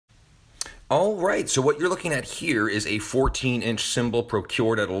All right, so what you're looking at here is a 14-inch cymbal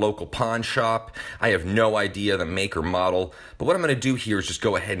procured at a local pawn shop. I have no idea the make or model, but what I'm going to do here is just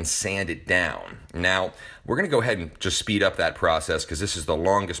go ahead and sand it down. Now, we're going to go ahead and just speed up that process because this is the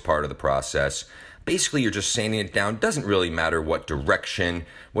longest part of the process. Basically, you're just sanding it down. Doesn't really matter what direction.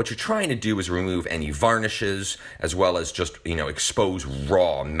 What you're trying to do is remove any varnishes as well as just, expose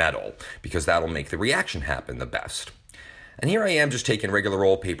raw metal because that'll make the reaction happen the best. And here I am just taking regular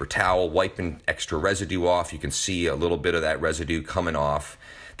old paper towel, wiping extra residue off. You can see a little bit of that residue coming off.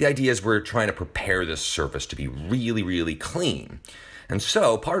 The idea is we're trying to prepare this surface to be really, really clean. And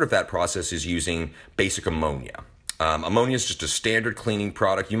so part of that process is using basic ammonia. Ammonia is just a standard cleaning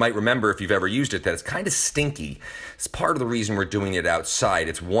product. You might remember if you've ever used it that it's kind of stinky. It's part of the reason we're doing it outside.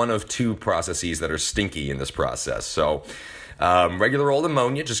 It's one of two processes that are stinky in this process. So regular old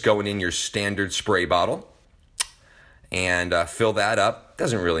ammonia, just going in your standard spray bottle. And fill that up.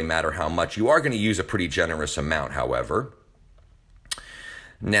 Doesn't really matter how much. You are going to use a pretty generous amount, however.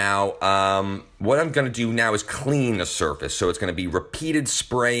 Now, what I'm going to do now is clean the surface. So it's going to be repeated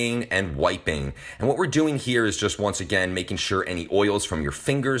spraying and wiping. And what we're doing here is just, once again, making sure any oils from your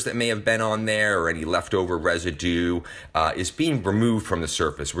fingers that may have been on there or any leftover residue is being removed from the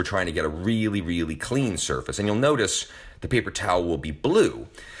surface. We're trying to get a really, really clean surface. And you'll notice the paper towel will be blue.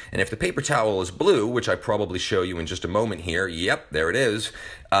 And if the paper towel is blue, which I probably show you in just a moment here, yep, there it is,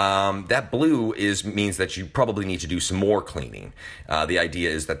 that blue means that you probably need to do some more cleaning. The idea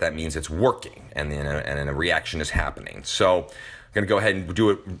is that means it's working and then a reaction is happening. So I'm going to go ahead and do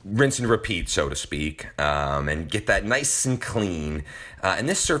it, rinse and repeat, so to speak, and get that nice and clean. And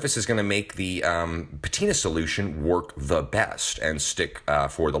this surface is going to make the Patina Solution work the best and stick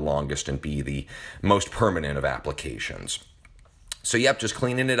for the longest and be the most permanent of applications. So yep, just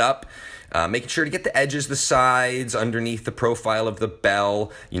cleaning it up, making sure to get the edges, the sides, underneath the profile of the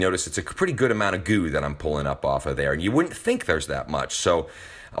bell. You notice it's a pretty good amount of goo that I'm pulling up off of there, and you wouldn't think there's that much. So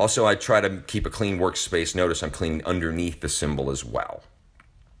also I try to keep a clean workspace. Notice I'm cleaning underneath the cymbal as well.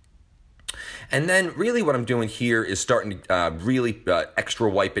 And then really what I'm doing here is starting to really extra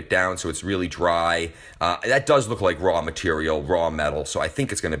wipe it down so it's really dry. That does look like raw material, raw metal, so I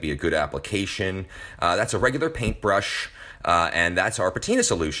think it's going to be a good application. That's a regular paintbrush. And that's our Patina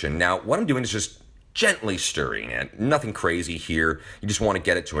Solution. Now, what I'm doing is just gently stirring it. Nothing crazy here. You just want to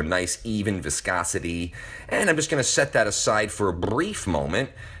get it to a nice, even viscosity. And I'm just going to set that aside for a brief moment.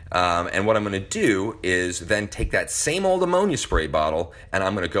 And what I'm going to do is then take that same old ammonia spray bottle and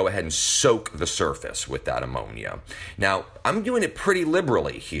I'm going to go ahead and soak the surface with that ammonia. Now, I'm doing it pretty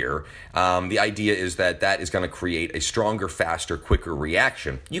liberally here. The idea is that is going to create a stronger, faster, quicker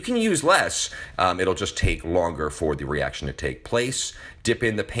reaction. You can use less. It'll just take longer for the reaction to take place. Dip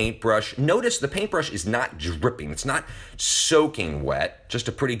in the paintbrush. Notice the paintbrush is not dripping. It's not soaking wet, just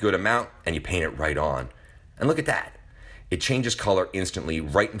a pretty good amount, and you paint it right on. And look at that. It changes color instantly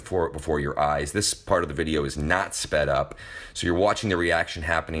right before your eyes. This part of the video is not sped up, so you're watching the reaction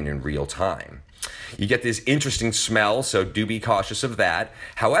happening in real time. You get this interesting smell, so do be cautious of that.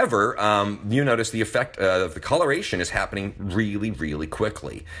 However, you notice the effect of the coloration is happening really, really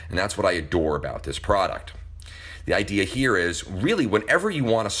quickly, and that's what I adore about this product. The idea here is really whenever you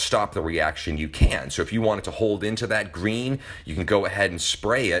want to stop the reaction, you can. So if you want it to hold into that green, you can go ahead and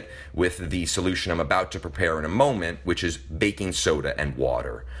spray it with the solution I'm about to prepare in a moment, which is baking soda and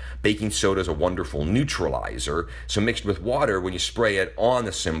water. Baking soda is a wonderful neutralizer. So mixed with water, when you spray it on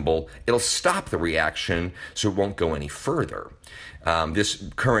the cymbal, it'll stop the reaction so it won't go any further. This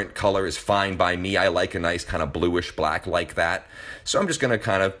current color is fine by me. I like a nice kind of bluish black like that. So I'm just going to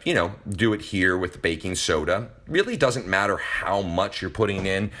kind of, do it here with the baking soda. Really doesn't matter how much you're putting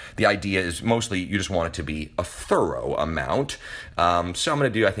in. The idea is mostly you just want it to be a thorough amount. So I'm going to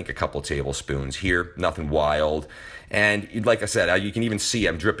do, I think, a couple tablespoons here. Nothing wild. And like I said, you can even see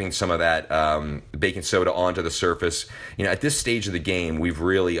I'm dripping some of that baking soda onto the surface. At this stage of the game, we've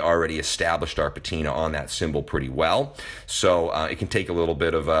really already established our patina on that cymbal pretty well. So it can take a little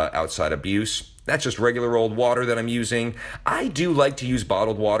bit of outside abuse. That's just regular old water that I'm using. I do like to use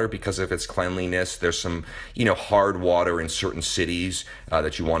bottled water because of its cleanliness. There's some, hard water in certain cities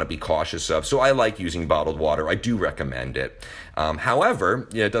that you want to be cautious of. So I like using bottled water. I do recommend it. However,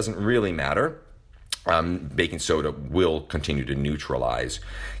 it doesn't really matter. Baking soda will continue to neutralize.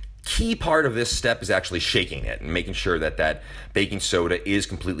 Key part of this step is actually shaking it and making sure that baking soda is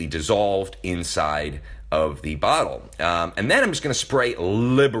completely dissolved inside of the bottle. And then I'm just going to spray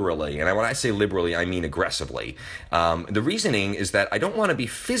liberally. And when I say liberally, I mean aggressively. The reasoning is that I don't want to be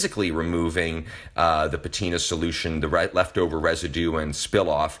physically removing the patina solution, the leftover residue and spill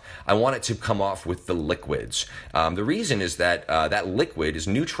off. I want it to come off with the liquids. The reason is that that liquid is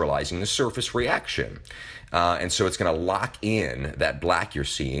neutralizing the surface reaction. And so it's going to lock in that black you're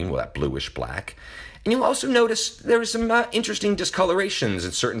seeing, well, that bluish black. And you'll also notice there are some interesting discolorations,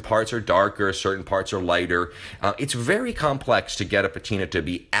 and certain parts are darker, certain parts are lighter. It's very complex to get a patina to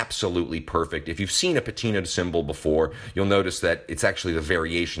be absolutely perfect. If you've seen a patina cymbal before, you'll notice that it's actually the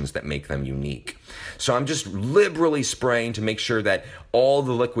variations that make them unique. So I'm just liberally spraying to make sure that all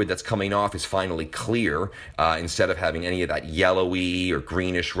the liquid that's coming off is finally clear, instead of having any of that yellowy or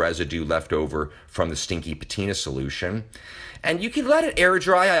greenish residue left over from the stinky patina solution. And you can let it air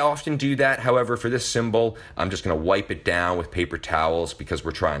dry. I often do that. However, for this cymbal, I'm just going to wipe it down with paper towels because we're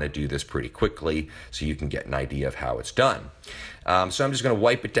trying to do this pretty quickly so you can get an idea of how it's done. So I'm just going to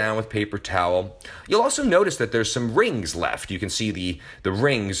wipe it down with paper towel. You'll also notice that there's some rings left. You can see the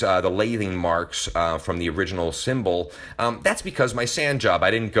rings, the lathing marks from the original cymbal. That's because my sand job,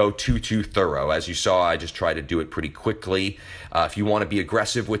 I didn't go too thorough. As you saw, I just tried to do it pretty quickly. If you want to be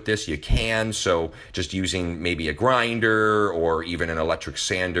aggressive with this, you can. So just using maybe a grinder or even an electric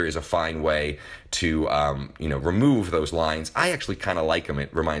sander is a fine way to remove those lines. I actually kind of like them.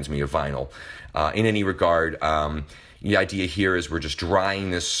 It reminds me of vinyl. In any regard, the idea here is we're just drying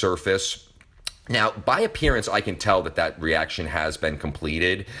this surface. Now, by appearance, I can tell that that reaction has been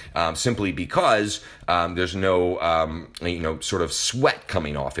completed, simply because there's no, sort of sweat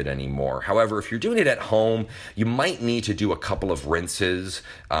coming off it anymore. However, if you're doing it at home, you might need to do a couple of rinses.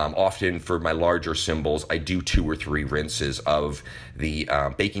 Often for my larger cymbals, I do 2 or 3 rinses of the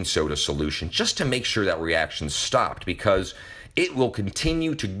baking soda solution just to make sure that reaction's stopped, because it will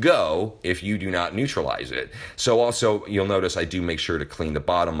continue to go if you do not neutralize it. So also, you'll notice I do make sure to clean the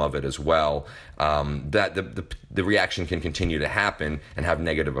bottom of it as well, that the reaction can continue to happen and have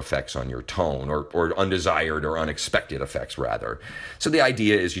negative effects on your tone, or undesired or unexpected effects, rather. So the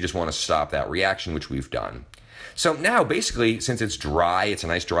idea is you just want to stop that reaction, which we've done. So now, basically, since it's dry, it's a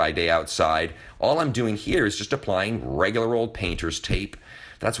nice dry day outside, all I'm doing here is just applying regular old painter's tape.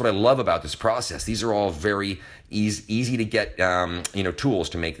 That's what I love about this process. These are all very easy to get tools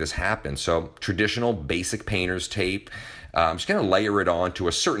to make this happen. So traditional basic painter's tape. I'm just going to layer it on to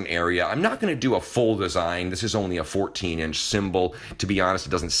a certain area. I'm not going to do a full design. This is only a 14-inch cymbal. To be honest, it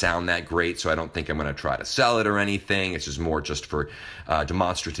doesn't sound that great, so I don't think I'm going to try to sell it or anything. It's just more just for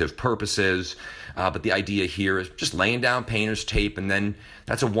demonstrative purposes. But the idea here is just laying down painter's tape, and then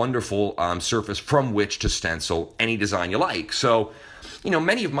that's a wonderful surface from which to stencil any design you like. So,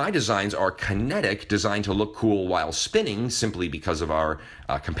 many of my designs are kinetic, designed to look cool while spinning, simply because of our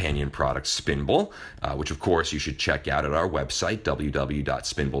companion product, Spinbal, which of course you should check out at our website,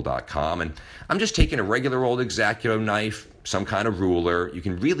 www.spinbal.com. And I'm just taking a regular old X-Acto knife, some kind of ruler. You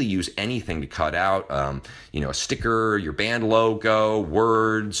can really use anything to cut out, a sticker, your band logo,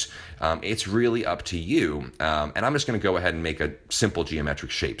 words. It's really up to you. And I'm just going to go ahead and make a simple geometric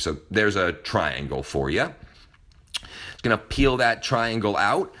shape. So there's a triangle for you. Going to peel that triangle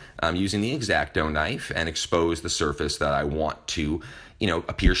out using the X-Acto knife and expose the surface that I want to,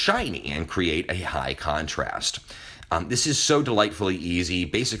 appear shiny and create a high contrast. This is so delightfully easy.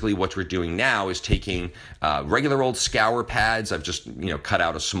 Basically, what we're doing now is taking regular old scour pads. I've just, cut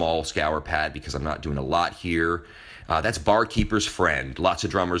out a small scour pad because I'm not doing a lot here. That's barkeeper's friend. Lots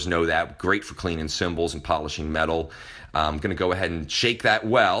of drummers know that. Great for cleaning cymbals and polishing metal. I'm going to go ahead and shake that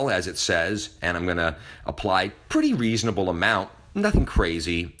well, as it says, and I'm going to apply pretty reasonable amount, nothing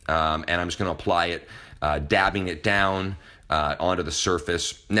crazy, and I'm just going to apply it, dabbing it down onto the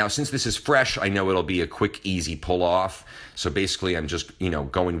surface. Now, since this is fresh, I know it'll be a quick, easy pull-off. So basically, I'm just,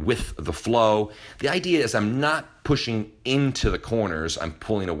 going with the flow. The idea is I'm not pushing into the corners. I'm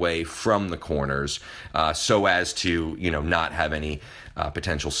pulling away from the corners so as to, not have any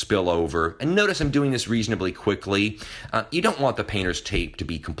potential spillover. And notice I'm doing this reasonably quickly. You don't want the painter's tape to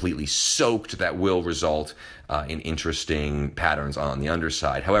be completely soaked. That will result in interesting patterns on the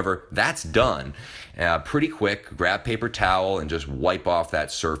underside. However, that's done. Pretty quick. Grab paper towel and just wipe off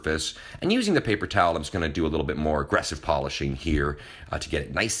that surface. And using the paper towel, I'm just going to do a little bit more aggressive polishing here to get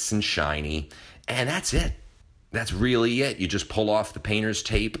it nice and shiny. And that's it. That's really it. You just pull off the painter's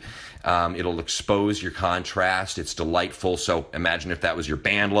tape. It'll expose your contrast. It's delightful. So imagine if that was your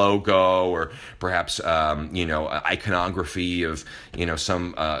band logo, or perhaps iconography of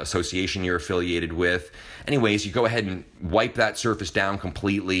some association you're affiliated with. Anyways, you go ahead and wipe that surface down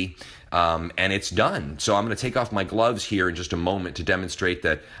completely, and it's done. So I'm going to take off my gloves here in just a moment to demonstrate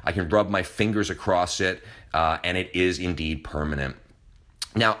that I can rub my fingers across it, and it is indeed permanent.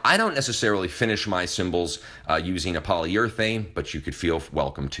 Now, I don't necessarily finish my cymbals using a polyurethane, but you could feel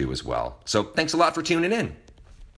welcome to as well. So thanks a lot for tuning in.